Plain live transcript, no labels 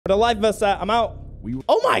The life vest that. I'm out.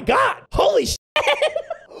 Oh my God. Holy shit.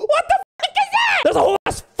 What the fuck is that? There's a whole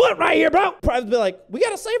ass foot right here, bro. Private's be like, we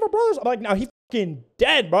gotta save our brothers. I'm like, no, he fucking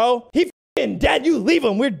dead, bro. He fucking dead. You leave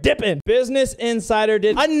him. We're dipping. Business Insider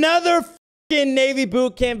did another fucking Navy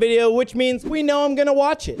boot camp video, which means we know I'm gonna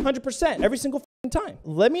watch it 100% every single time.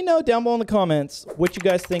 Let me know down below in the comments what you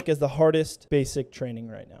guys think is the hardest basic training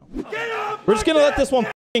right now. We're just gonna let this one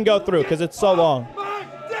go through because it's so long.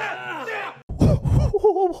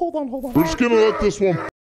 Hold on. We're just gonna let this one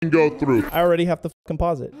go through. I already have to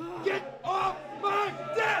composite. Get off my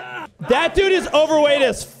deck! That dude is overweight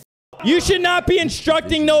as f. You should not be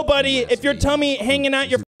instructing nobody if your tummy hanging out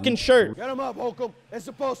your fucking shirt. Get him up, Holcomb. It's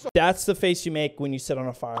supposed to. That's the face you make when you sit on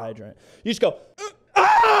a fire hydrant. You just go,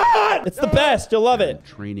 ah! It's the best. You'll love it.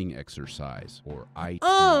 Training exercise or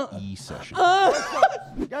ITE session.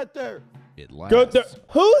 Get there. It lasts. Go there.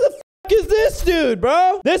 Who the fuck is this dude,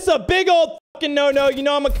 bro? This is a big old fucking no-no. You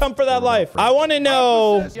know I'm gonna come for that life. I want to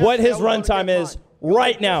know what his runtime is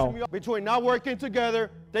right now. Between not working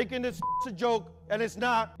together, thinking this is a joke, and it's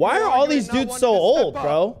not. Why are all these dudes so old,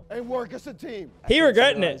 bro? And work as a team. He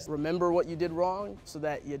regretting it. Remember what you did wrong so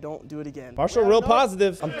that you don't do it again. Marshall, real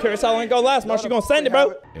positive. I'm curious how long it gonna last. Marshall, gonna send it,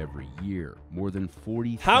 bro. Every year, more than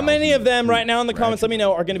 40. How many of them right now in the comments, let me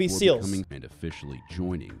know, are gonna be SEALs? And officially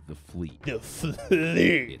joining the fleet. The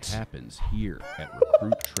fleet. It happens here at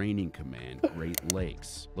Recruit Training Command, Great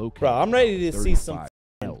Lakes. Located Bro, I'm ready to see some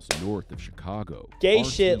miles north of Chicago. Gay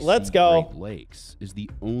shit, let's go. Great Lakes is the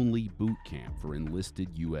only boot camp for enlisted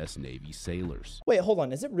U.S. Navy sailors. Wait, hold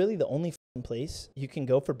on. Is it really the only place you can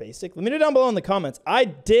go for basic? Let me know down below in the comments. I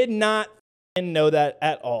did not know that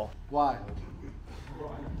at all. Why?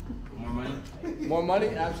 More money? More money?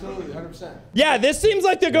 Absolutely, 100%. Yeah, this seems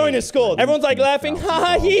like they're going to school. Everyone's like laughing. Ha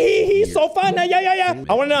ha, he, so fun. Yeah.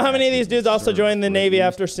 I want to know how many of these dudes also joined the Navy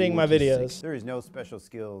after seeing my videos. There is no special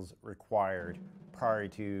skills required prior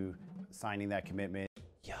to signing that commitment.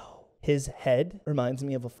 Yo, his head reminds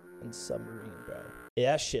me of a fucking submarine, bro.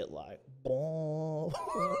 Yeah, that shit like, boom.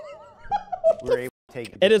 We're able to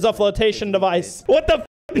take it is a flotation device. What the f?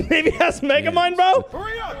 Navy has Megamind, bro?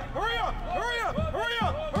 Hurry up! Hurry up! Hurry up! Hurry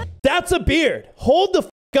up! That's a beard. Hold the f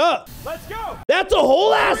up. Let's go! That's a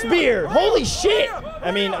whole ass beard. Holy shit.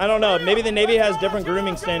 I mean, I don't know. Maybe the Navy has different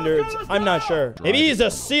grooming standards. I'm not sure. Maybe he's a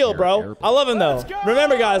SEAL, bro. I love him, though.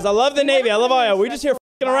 Remember, guys, I love the Navy. I love all y'all. We're just here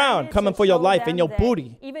f***ing around, coming for your life and your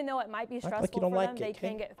booty. Even though it might be stressful like you don't for like them, it, they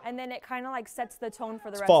can get, and then it kind of like sets the tone for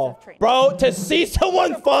the rest Fall. of training. Bro, to see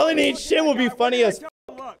someone fall and eat shit would be funny as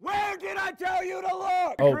Where did I tell you to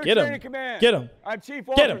look? Oh, get him. Get him. I'm Chief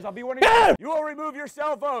Get him. Walters. I'll be one of Get him. you. You will remove your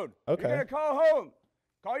cell phone. Okay. You're going to call home.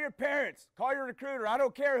 Call your parents. Call your recruiter. I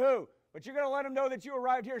don't care who. But you're going to let them know that you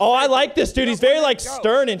arrived here. Oh, I like this dude. He's very like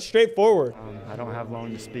stern and straightforward. I don't have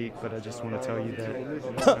long to speak, but I just want to tell you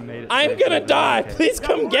that I made it. I'm gonna die. Please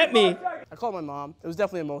come get me. I called my mom. It was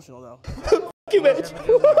definitely emotional though. Fuck you, bitch.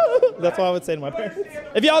 That's what I would say to my parents.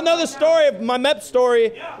 If y'all know the story of my MEP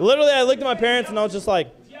story, literally I looked at my parents and I was just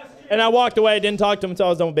like, and I walked away. I didn't talk to them until I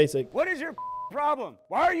was done with basic. What is your problem?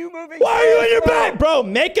 Why are you moving? Why are you in your bed, bro?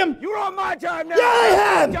 Make him. You're on my time now. Yeah,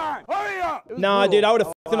 I am. Hurry up. Nah, dude, I would have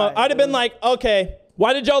f***ed him up. I'd have been like, okay,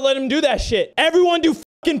 why did y'all let him do that shit? Everyone do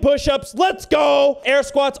fucking push-ups. Let's go. Air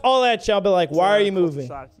squats, all that shit. I'll be like, why are you moving?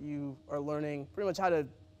 You are learning pretty much how to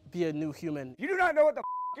be a new human. You do not know what the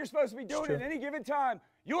you're supposed to be doing at any given time.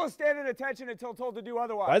 You will stand at attention until told to do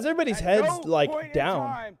otherwise. Why is everybody's heads like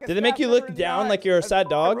down? Did it make you look down like you're a sad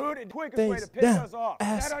dog? Face down,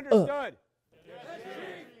 ass up.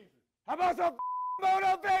 How about some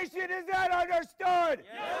motivation? Is that understood?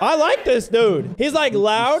 I like this dude. He's like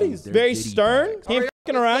loud. He's very stern. He ain't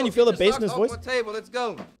f***ing around. You feel the bass in his voice. Let's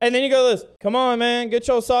go. And then you go this. Come on, man. Get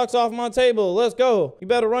your socks off my table. Let's go. You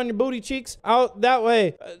better run your booty cheeks out that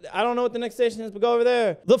way. I don't know what the next station is, but go over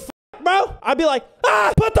there. The f bro? I'd be like,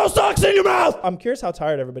 ah, put those socks in your mouth. I'm curious how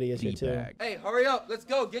tired everybody is here, too. Hey, hurry up. Let's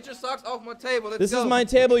go. Get your socks off my table. Let's go. This is my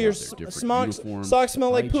table. Your socks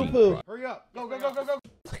smell like poo-poo. Hurry up. Go, go, go, go, go.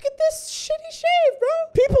 Look at this shitty shave, bro.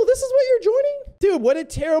 People, this is what you're joining? Dude, what a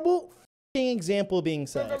terrible example being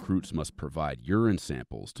set. Recruits must provide urine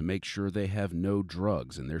samples to make sure they have no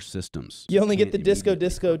drugs in their systems. You only get the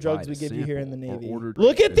disco drugs we give you here in the Navy.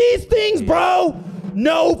 Look at these things, bro.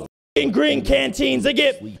 No green canteens. They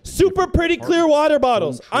get super pretty clear water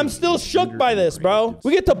bottles. I'm still shook by this, bro.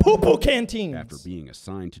 We get the poo-poo canteens. After being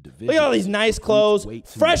assigned to division, look at all these nice clothes.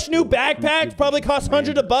 Fresh new backpacks probably cost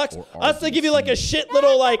hundreds of bucks. Us, they give you like a shit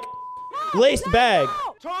little like laced bag.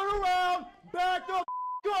 Turn around. Back up.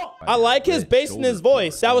 I like his bass in his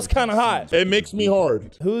voice. That was kind of hot. It makes me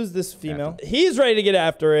hard. Who's this female? He's ready to get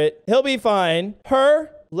after it. He'll be fine.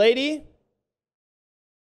 Her, lady,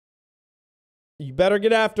 You better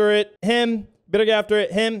get after it. Him. Better get after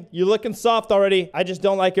it. Him. You looking soft already. I just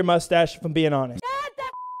don't like your mustache, if I'm being honest. Shut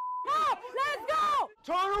the up! Let's go!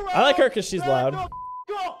 Turn around. I like her because she's loud.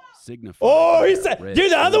 Signify Oh, he said,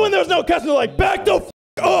 dude, the other one, there was no cussing. They're like, back the f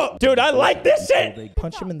up. Dude, I like this shit.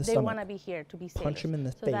 Punch him in the They want stomach. to be here to be safe. Punch him in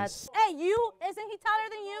the face. Hey, you? Isn't he taller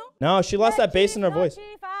than you? No, she lost that bass in her voice. Chief,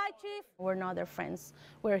 hi, Chief. We're not their friends.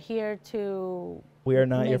 We're here to We are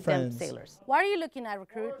not your make them friends. sailors. Why are you looking at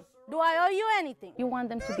recruit? Do I owe you anything? You want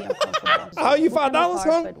them to be uncomfortable. How you Put them $5, apart,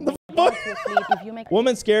 huh? but The when fuck? you go to sleep, if you make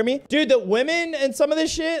Women scare me. Dude, the women and some of this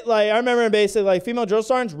shit, like, I remember basically, like, female drill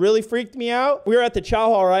sergeants really freaked me out. We were at the chow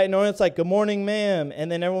hall, right? And it's like, good morning, ma'am. And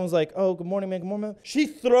then everyone was like, oh, good morning, ma'am, good morning, ma'am. She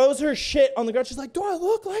throws her shit on the ground. She's like, do I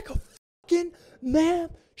look like a fucking ma'am?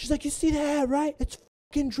 She's like, you see that, right? It's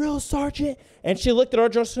fucking drill sergeant. And she looked at our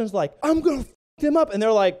drill sergeants like, I'm gonna fuck them up. And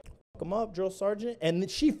they're like, fuck them up, drill sergeant. And then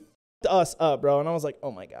she fucked us up, bro. And I was like, oh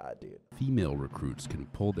my God, dude. Female recruits can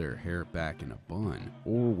pull their hair back in a bun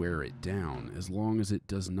or wear it down as long as it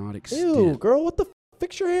does not extend. Ew, girl, what the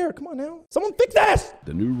fix your hair? Come on now. Someone fix this!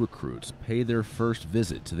 The new recruits pay their first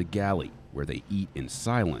visit to the galley, where they eat in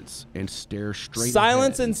silence and stare straight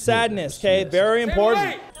Silence ahead and until they're sadness, okay? dismissed. Very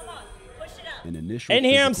important. An initial In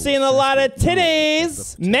here, I'm physical seeing a lot of assessment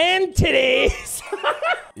titties. Man titties.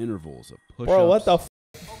 intervals of push-ups, Bro, what the f?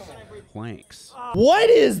 planks, What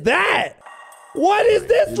is that? What is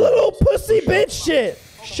this little pussy bitch shit?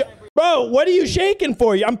 Bro, what are you shaking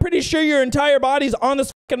for? I'm pretty sure your entire body's on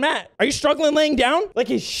this fucking mat. Are you struggling laying down? Like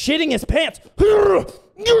he's shitting his pants.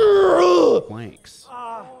 planks,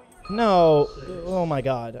 No. Oh my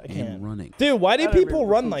God, I and can't. running. Dude, why do people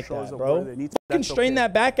run like that, bro? Fucking strain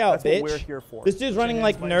that back out, bitch. This dude's running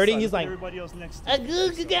like nerdy. He's like,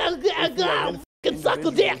 suckle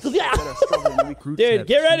dick. Dude,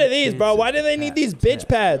 get rid of these, bro. Why do they need these bitch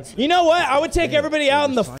pads? You know what? I would take everybody out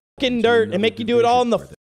in the fucking dirt and make you do it all in the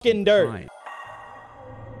fucking dirt.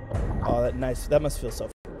 Oh, that nice. That must feel so.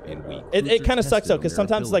 It kind of sucks though, because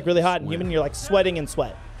sometimes it's like really hot and humid, and you're like sweating and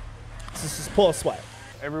sweat. So just pull a sweat.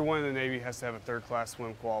 Everyone in the Navy has to have a third-class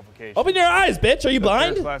swim qualification. Open your eyes, bitch. Are you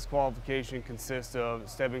blind? Third-class qualification consists of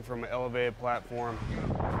stepping from an elevated platform.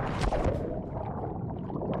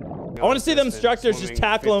 I want to see the instructors just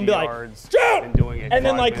tackle him and be like, shoot! And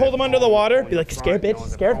then like hold them under the water. Be like, scared, bitch,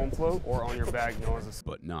 scared. Or on your back, known as a...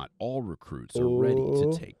 But not all recruits are ready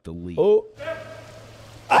to take the lead. Oh.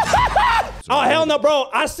 Oh, hell no, bro.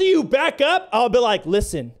 I see you back up. I'll be like,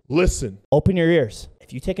 listen. Listen. Open your ears.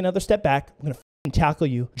 If you take another step back, I'm going to tackle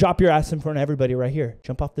you. Drop your ass in front of everybody right here.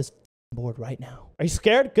 Jump off this board right now. Are you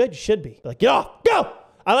scared? Good, you should be. Be like, get off. Go.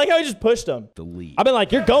 I like how I just pushed him. The lead. I've been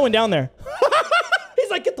like, you're going down there. He's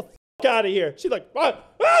like, get the out of here. She's like,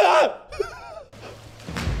 what?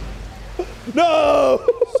 No.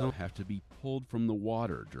 Some have to be pulled from the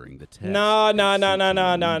water during the test. No,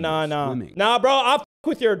 bro. I'll f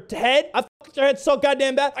with your head. I'll f with your head so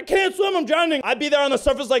goddamn bad. I can't swim. I'm drowning. I'd be there on the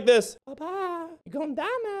surface like this. Bye-bye. You're going down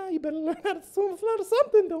now. You better learn how to swim afloat or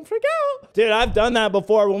something. Don't freak out. Dude, I've done that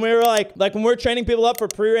before when we were like when we're training people up for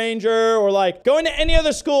pre-ranger or like going to any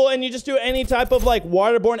other school and you just do any type of like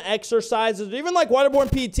waterborne exercises or even like waterborne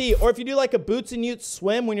PT, or if you do like a boots and utes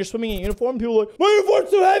swim when you're swimming in uniform, people are like, my uniform's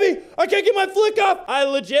too heavy. I can't get my flick off. I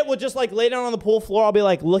legit will just like lay down on the pool floor. I'll be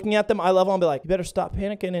like looking at them eye level. I'll be like, you better stop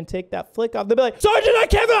panicking and take that flick off. They'll be like, Sergeant, I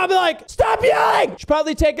can't. I'll be like, stop yelling. You should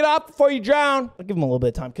probably take it off before you drown. I'll give them a little bit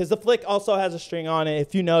of time because the flick also has a string on it.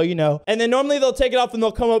 If you know, you know. And then normally they'll take it off and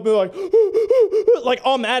they'll come up and be like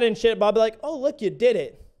all mad and shit. But I'll be like, oh, look, you did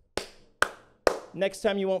it. Next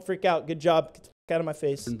time you won't freak out. Good job. Get the fuck out of my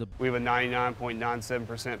face. We have a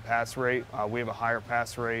 99.97% pass rate. We have a higher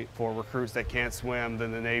pass rate for recruits that can't swim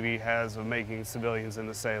than the Navy has of making civilians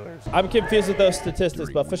into sailors. I'm confused with those statistics,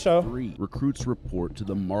 but for sure. Recruits report to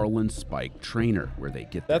the Marlin Spike Trainer, where they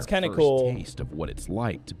get That's their kinda first cool. taste of what it's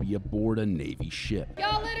like to be aboard a Navy ship.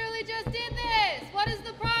 Y'all literally just did this. What is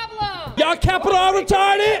the problem? Y'all capital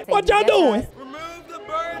retarded? What y'all doing? Remove the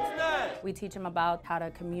bird's nest. We teach them about how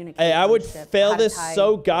to communicate. Hey, I on would the ship, fail how to this tie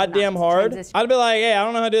so goddamn knots, hard. transition. I'd be like, hey, I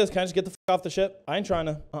don't know how to do this. Can I just get the fuck off the ship? I ain't trying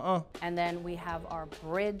to. And then we have our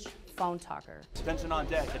bridge phone talker. Attention on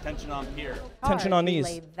deck, attention on pier. Attention on these.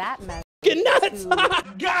 Relay that message. Get nuts!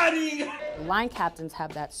 Got him! Line captains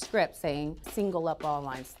have that script saying, single up all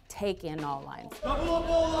lines, take in all lines. Double up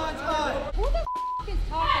all lines high. Who the is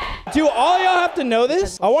talking? Do all y'all have to know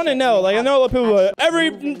this? I want to know. Like, I know a lot of people are like,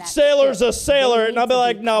 every sailor's a sailor. And I'll be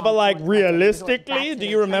like, no, but like, realistically, do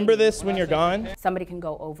you remember this when you're gone? Somebody can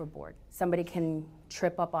go overboard. Somebody can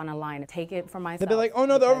trip up on a line. Take it from myself. They'd be like, oh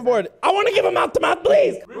no, they're overboard. I want to give them mouth to mouth,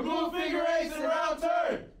 please. Remove figure eights and round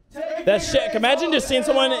turn. That shit. Imagine just seeing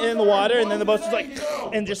someone in the water and then the boat's just like,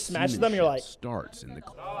 and just smashes them. You're like, starts in the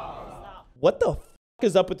what the f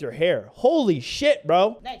is up with your hair? Holy shit,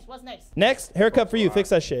 bro. Next, what's next? Next, haircut for you. Fix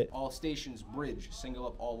that shit. All stations, bridge, single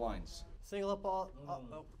up all lines. Single up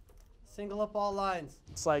all lines.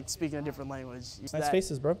 It's like speaking a different language. Nice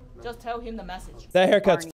faces, bro. Just tell him the message. That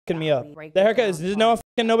haircut's fucking me up. That haircut is no one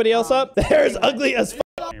fucking nobody else up. The hair is ugly as fuck.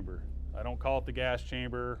 I don't call it the gas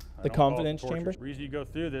chamber. The confidence chamber? The reason you go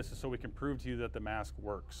through this is so we can prove to you that the mask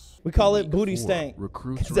works. We call it booty stank.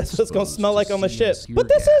 Recruits that's what it's gonna smell like on the ship. But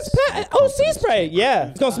this is OC spray. Yeah.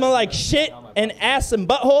 It's gonna smell like shit and ass and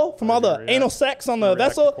butthole from all the anal sex on the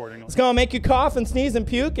vessel. It's gonna make you cough and sneeze and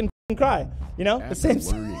puke and cry. You know? The same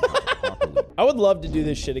thing. I would love to do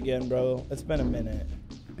this shit again, bro. It's been a minute.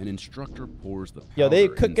 An instructor pours the yo, they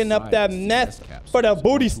cooking up that meth for the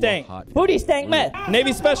booty stank. Booty stank meth.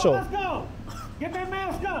 Navy special. Let's go. Get that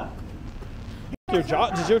mask up. Your jaw?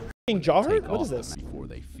 Does your f***ing jaw hurt? What is this? Before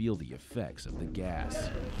they feel the effects of the gas.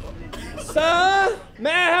 Sir, may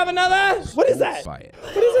I have another? What is that? What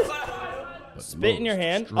is this? Spit in your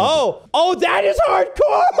hand. Oh, that is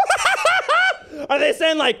hardcore. Are they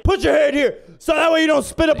saying like, put your head here, so that way you don't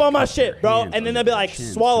spit up on my shit, bro? And then they'll be like,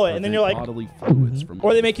 swallow it, and then you're like,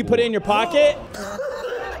 or they make you put it in your pocket.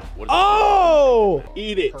 Oh,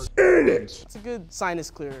 eat it. Eat it. It's a good sinus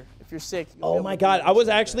clearer if you're sick. Oh my God, I was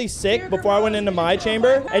actually sick before I went into my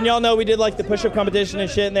chamber, and y'all know we did like the push-up competition and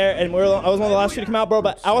shit in there, and I was one of the last few to come out, bro.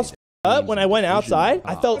 But I was up when I went outside.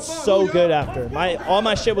 I felt so good after. All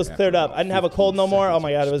my shit was cleared up. I didn't have a cold no more. Oh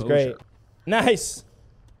my God, it was great. Nice.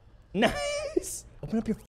 Nice. Open up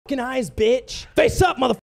your fucking eyes, bitch. Face up,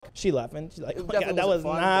 motherfucker. She laughing. She's like, oh my God, that was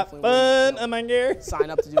not fun. Oh my God. Sign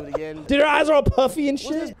up to do it again. Dude, her eyes are all puffy and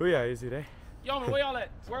shit. Oh yeah, easy day. Yeoman, where y'all at?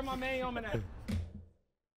 Where my man Yeoman at?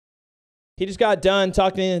 He just got done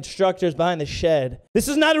talking to the instructors behind the shed. This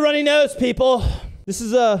is not a runny nose, people. This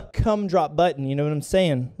is a cum drop button. You know what I'm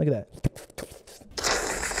saying? Look at that.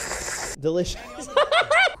 Delicious.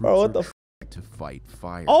 Bro, what the f? To fight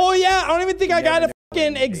fire. Oh yeah, I don't even think I got a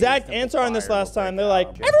fucking exact answer on this last time. They're like,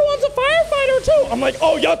 everyone's a firefighter too. I'm like,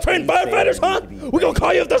 oh, y'all trained firefighters, huh? We gonna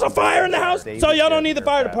call you if there's a fire in the house? So y'all don't need the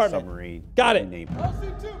fire department. Got it.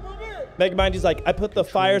 Megamind, like, I put the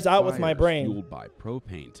fires out with my brain. Fueled by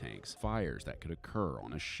propane tanks, fires that could occur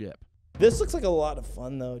on a ship. This looks like a lot of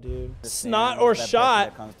fun though, dude. Snot or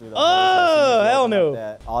shot. Oh, hell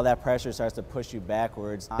no. All that pressure starts to push you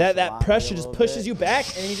backwards. That pressure just pushes you back,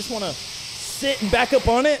 and you just want to sit and back up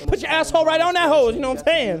on it. Put your asshole right on that hose, you know what I'm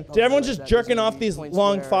saying? Dude, everyone's just jerking off these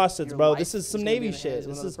long faucets, bro. This is some Navy shit.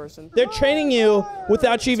 They're training you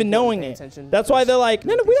without you even knowing it. That's why they're like,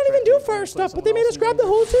 no, we don't even do fire stuff, but they made us grab the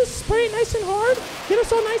hoses, spray it nice and hard, get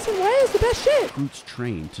us all nice and wet. It's the best shit. Recruits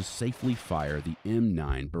trained to safely fire the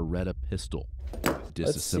M9 Beretta pistol.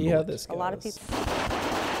 Let's see how this goes. A lot of people.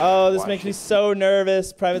 Oh, this makes me so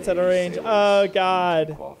nervous. Privates at a range. Oh,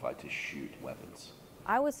 God. Qualified to shoot weapons.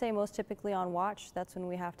 I would say most typically on watch. That's when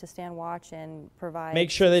we have to stand watch and provide. Make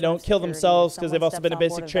sure they don't kill themselves because they've also been in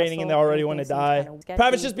basic training and they already want to die.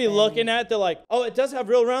 Privates just be looking at it. They're like, oh, it does have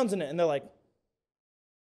real rounds in it. And they're like,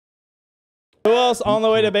 who else on the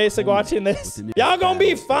way to basic watching this? Y'all gonna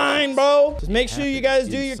be fine, bro. Just make sure you guys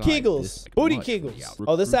do your Kegels. Booty Kegels.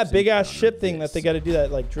 Oh, this is that big ass ship thing that they got to do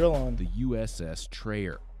that like drill on. The USS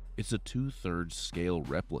Trayer. It's a 2/3 scale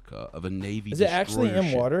replica of a Navy destroyer. Is it actually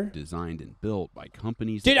in water? Designed and built by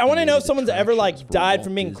companies. Dude, I want to know if someone's ever like died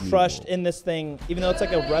from being crushed in this thing, even though it's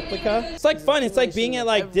like a replica. It's like fun. It's like being at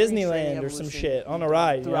like Disneyland or some shit on a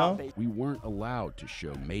ride, you know? We weren't allowed to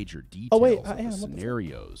show major details of the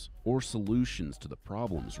scenarios or solutions to the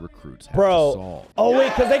problems recruits have to solve. Oh wait,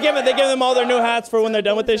 because they give them all their new hats for when they're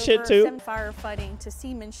done with this shit too. Firefighting to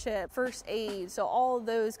seamanship, first aid, so all of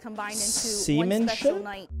those combined into one special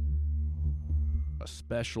night. A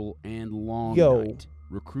special and long night.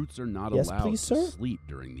 Recruits are not allowed to sleep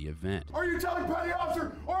during the event. Are you telling Petty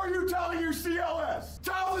Officer or are you telling your CLS?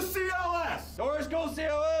 Tell the CLS! Doors go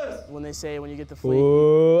CLS! When they say when you get the fleet.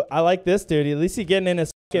 Ooh, I like this, dude. At least he's getting in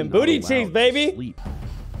his fucking booty cheeks, baby. Sleep.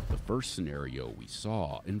 The first scenario we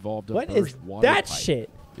saw involved a what burst is water that pipe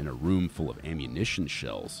shit? In a room full of ammunition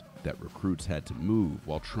shells that recruits had to move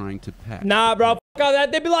while trying to pack. Nah, bro, fuck all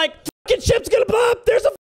that. They'd be like, fucking ship's gonna blow up. There's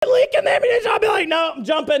a leak in the ammunition. I'll be like, no, I'm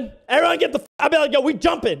jumping. Everyone get the I'll be like, yo, we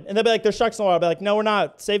jumping. And they'll be like, there's sharks in the water. I'll be like, no, we're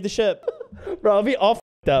not. Save the ship. Bro, I'll be all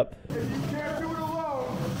fucked up. If you can't do it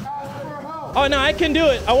alone, ask for help. Oh, no, I can do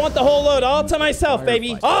it. I want the whole load all to myself,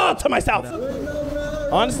 baby. All to myself.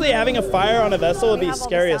 Honestly, having a fire on a vessel would be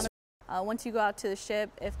scary as once you go out to the ship,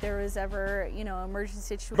 if there was ever, you know, emergency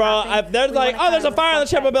situation. Bro, if there's like, oh, there's a fire on the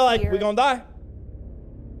ship, I'll be like, we gonna die.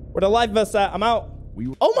 Where the life vest at? I'm out.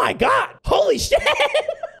 Oh my God. Holy shit.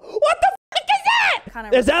 What the fuck is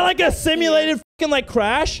that? Is that like a simulated fucking like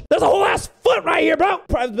crash? There's a whole ass foot right here, bro.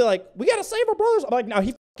 Private's be like, we gotta save our brothers. I'm like, no,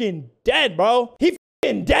 he fucking dead, bro. He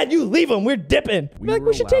fucking dead. You leave him. We're dipping.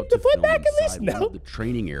 We should take the foot back at least. No. The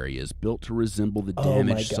training area is built to resemble the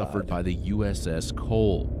damage suffered by the USS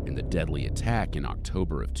Cole in the deadly attack in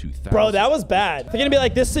October of 2000. Bro, that was bad. They're gonna be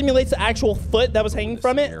like, this simulates the actual foot that was hanging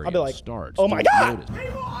from it. I'll be like, oh my God.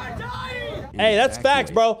 Hey, that's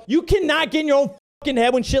facts, bro. You cannot get in your own fucking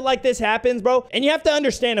head when shit like this happens, bro. And you have to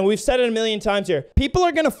understand, and we've said it a million times here, people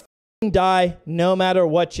are gonna fucking die no matter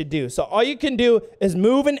what you do. So all you can do is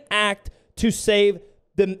move and act to save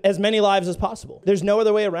as many lives as possible. There's no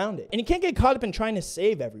other way around it. And you can't get caught up in trying to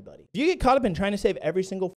save everybody. If you get caught up in trying to save every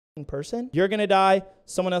single person, you're gonna die.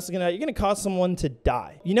 Someone else is gonna die. You're gonna cause someone to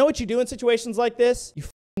die. You know what you do in situations like this? You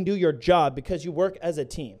do your job because you work as a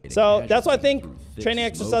team. So that's why I think training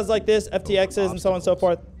exercises like this, FTXs and so on and so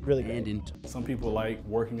forth, really good. Some people like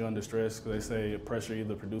working under stress because they say pressure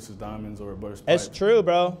either produces diamonds or it bursts pipes. It's true,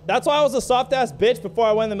 bro. That's why I was a soft ass bitch before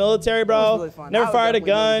I went in the military, bro. Really Never fired a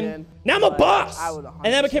gun. Now I'm a boss. And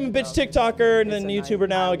then I became a bitch TikToker and then YouTuber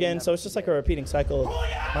now again. So it's just like a repeating cycle. Oh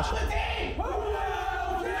yeah.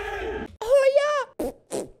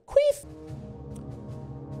 Queef.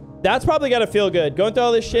 That's probably got to feel good. Going through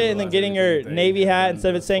all this shit and then getting your Navy hat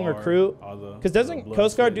instead of it saying recruit. Because doesn't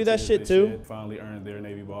Coast Guard do that shit too? Finally earned their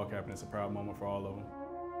Navy ball cap, and it's a proud moment for all of them.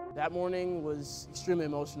 That morning was extremely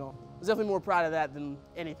emotional. I was definitely more proud of that than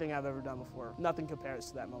anything I've ever done before. Nothing compares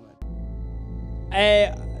to that moment.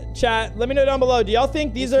 Hey, chat, let me know down below. Do y'all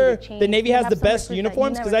think these are, the Navy has the best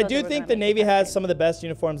uniforms? Because I do think the Navy has some of the best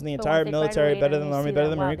uniforms in the entire military, better than the Army, better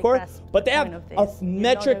than the Marine Corps. But they have a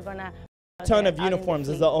metric ton of uniforms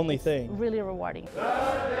is the only thing. Really rewarding.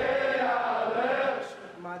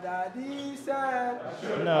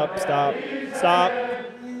 No, stop.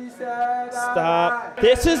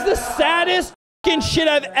 This is the saddest fucking shit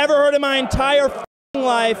I've ever heard in my entire fucking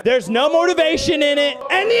life. There's no motivation in it.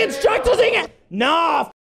 And the instructor's in it. Nah,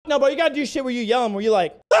 no, bro, you gotta do shit where you yell them, where you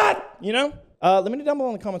like, ah! You know? Let me know down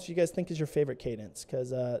below in the comments what you guys think is your favorite cadence,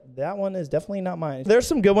 because that one is definitely not mine. There's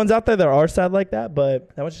some good ones out there that are sad like that,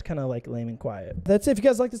 but that one's just kind of like lame and quiet. That's it. If you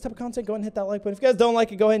guys like this type of content, go ahead and hit that like button. If you guys don't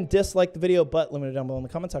like it, go ahead and dislike the video, but let me know down below in the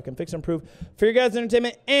comments how I can fix and improve for your guys'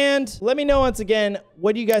 entertainment. And let me know once again,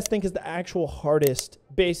 what do you guys think is the actual hardest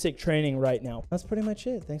basic training right now? That's pretty much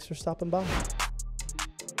it. Thanks for stopping by.